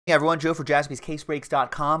Hey everyone, Joe for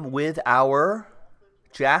JaspysCaseBreaks.com with our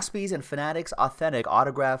Jaspys and Fanatics Authentic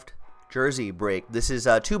Autographed Jersey break. This is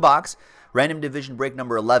a 2-box random division break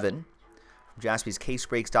number 11 from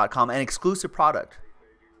JaspysCaseBreaks.com, an exclusive product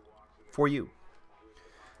for you.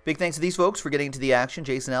 Big thanks to these folks for getting into the action.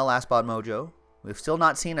 Jason L, Last Spot Mojo. We've still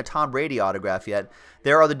not seen a Tom Brady autograph yet.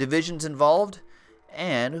 There are the divisions involved,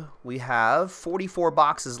 and we have 44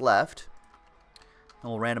 boxes left.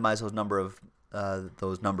 And we'll randomize those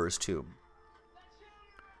numbers too.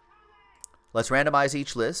 Let's randomize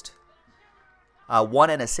each list. 1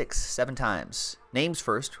 and a 6, 7 times. Names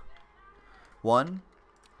first. 1,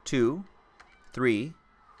 2, 3,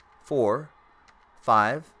 4,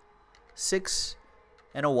 5, 6,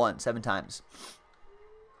 and a 1, 7 times.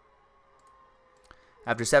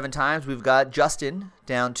 After 7 times, we've got Justin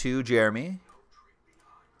down to Jeremy.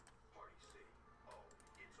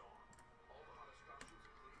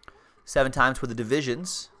 Seven times for the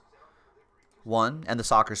divisions. 1 and the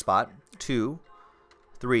soccer spot. 2,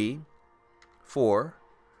 3, 4,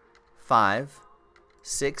 5,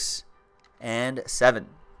 6, and 7.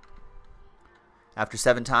 After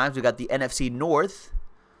 7 times, we got the NFC North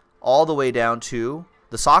all the way down to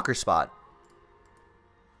the soccer spot.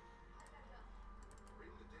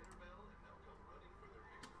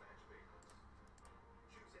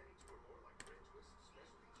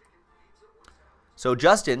 So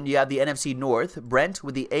Justin, you have the NFC North, Brent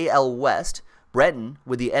with the AL West, Brenton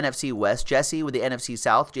with the NFC West, Jesse with the NFC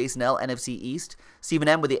South, Jason L, NFC East, Stephen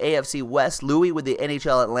M with the AFC West, Louis with the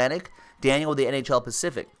NHL Atlantic, Daniel with the NHL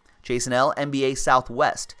Pacific, Jason L, NBA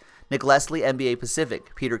Southwest, Nick Leslie, NBA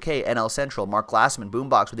Pacific, Peter K, NL Central, Mark Glassman,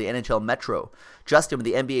 Boombox with the NHL Metro, Justin with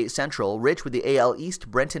the NBA Central, Rich with the AL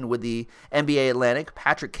East, Brenton with the NBA Atlantic,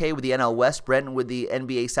 Patrick K with the NL West, Brenton with the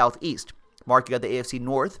NBA Southeast. Mark, you got the AFC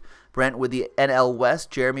North, Brent with the NL West,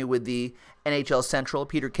 Jeremy with the NHL Central,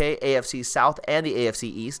 Peter K, AFC South and the AFC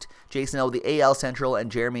East, Jason L with the AL Central,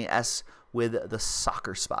 and Jeremy S with the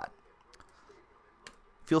soccer spot.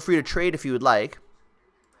 Feel free to trade if you would like.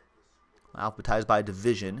 Alphabetized by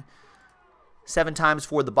division. 7 times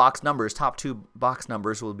for the box numbers. Top 2 box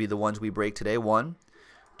numbers will be the ones we break today. 1,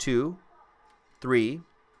 2, 3,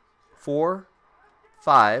 4,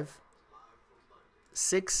 5,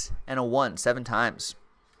 6, and a 1, 7 times.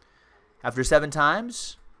 After 7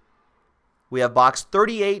 times, we have box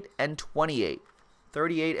 38 and 28.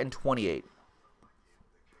 38 and 28.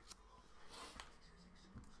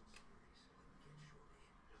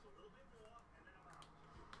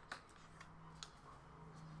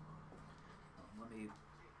 Let me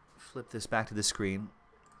flip this back to the screen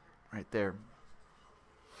right there.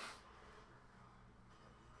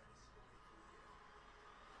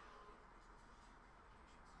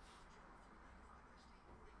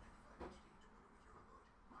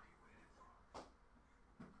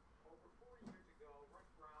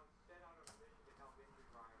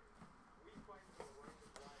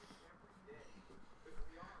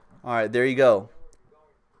 All right, there you go.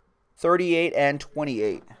 38 and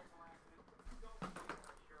 28.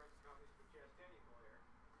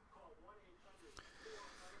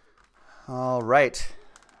 All right.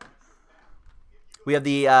 We have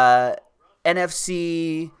the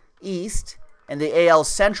NFC East and the AL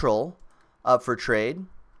Central up for trade.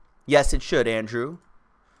 Yes, it should, Andrew.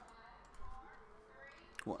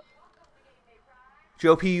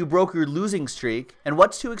 Joe P, you broke your losing streak. And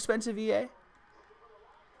what's too expensive, EA?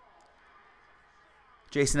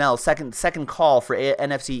 Jason L, second call for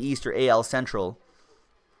NFC East or AL Central.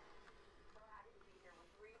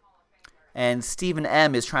 And Stephen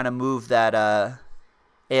M is trying to move that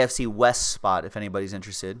AFC West spot if anybody's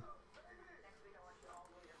interested.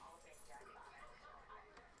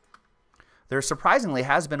 There surprisingly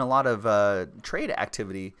has been a lot of trade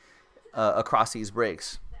activity across these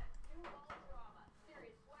breaks.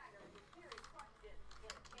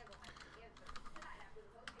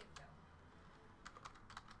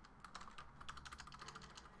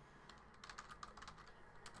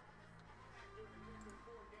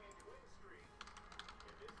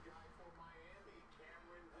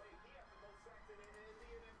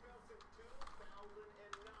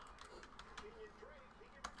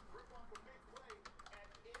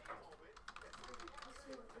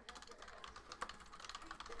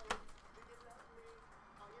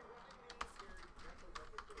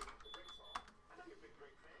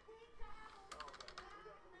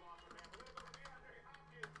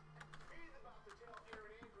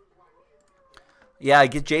 Yeah,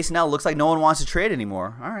 get Jason L. Looks like no one wants to trade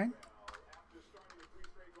anymore. All right.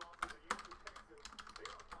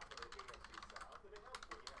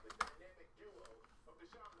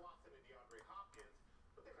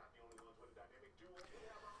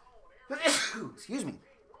 Excuse me.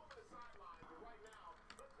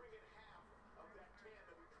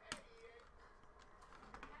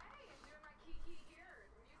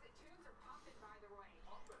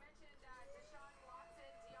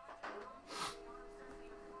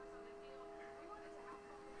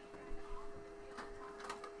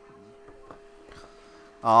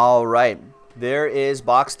 All right. There is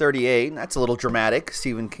box 38. That's a little dramatic.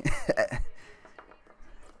 Stephen.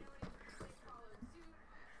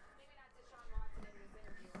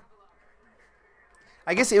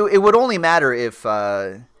 I guess it would only matter if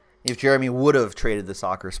Jeremy would have traded the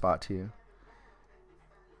soccer spot to you.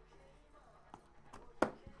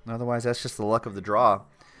 Otherwise, that's just the luck of the draw. All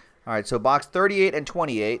right, so box 38 and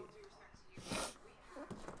 28.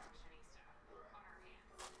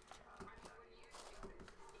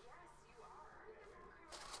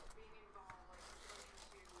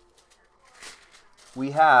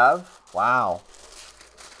 We have, wow.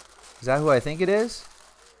 Is that who I think it is?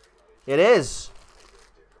 It is.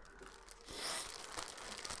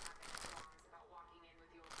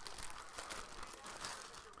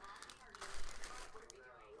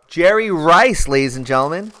 Jerry Rice, ladies and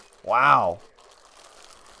gentlemen. Wow.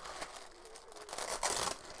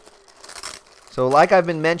 So like I've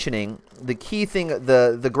been mentioning, the key thing,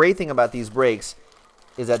 the great thing about these breaks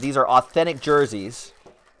is that these are authentic jerseys.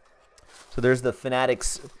 So there's the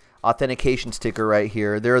Fanatics authentication sticker right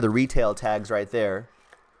here. There are the retail tags right there.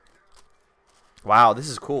 Wow, this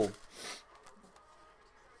is cool.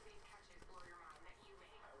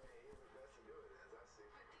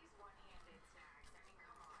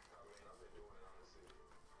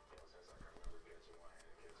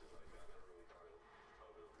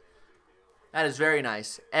 That is very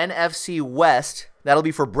nice. NFC West. That'll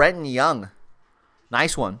be for Brenton Young.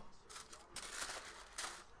 Nice one.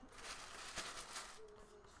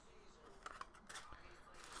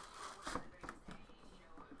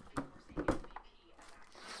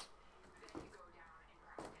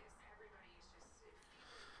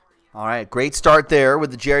 All right, great start there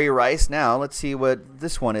with the Jerry Rice. Now, let's see what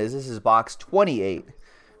this one is. This is box 28. We're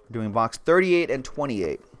doing box 38 and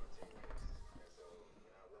 28.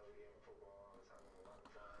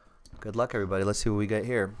 Good luck, everybody. Let's see what we get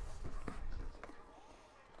here.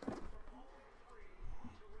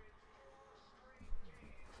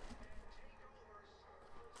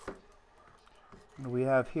 What do we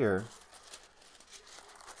have here?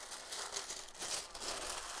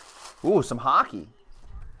 Ooh, some hockey.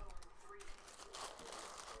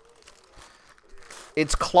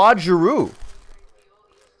 It's Claude Giroux.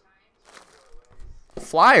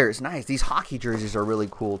 Flyers, nice. These hockey jerseys are really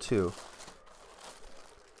cool, too.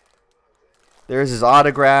 There's his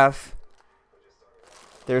autograph.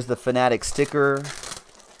 There's the Fanatic sticker.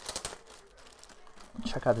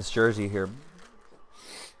 Check out this jersey here.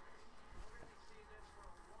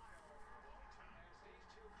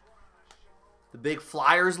 The big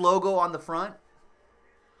Flyers logo on the front.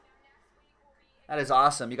 That is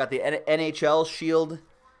awesome. You got the NHL shield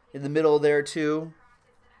in the middle there too.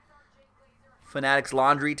 Fanatics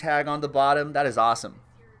laundry tag on the bottom. That is awesome.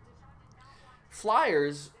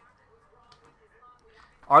 Flyers,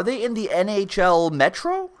 are they in the NHL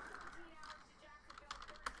Metro?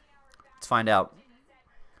 Let's find out.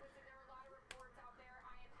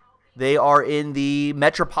 They are in the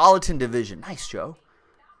Metropolitan Division. Nice, Joe.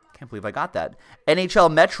 Can't believe I got that.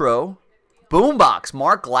 NHL Metro. Boombox.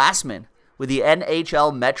 Mark Glassman with the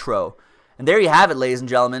NHL Metro. And there you have it, ladies and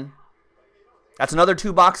gentlemen. That's another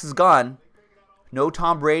 2 boxes gone. No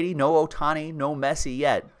Tom Brady, no Ohtani, no Messi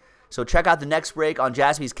yet. So check out the next break on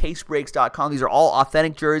JaspysCaseBreaks.com. These are all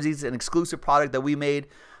authentic jerseys, an exclusive product that we made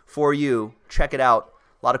for you. Check it out.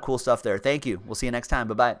 A lot of cool stuff there. Thank you. We'll see you next time.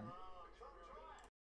 Bye-bye.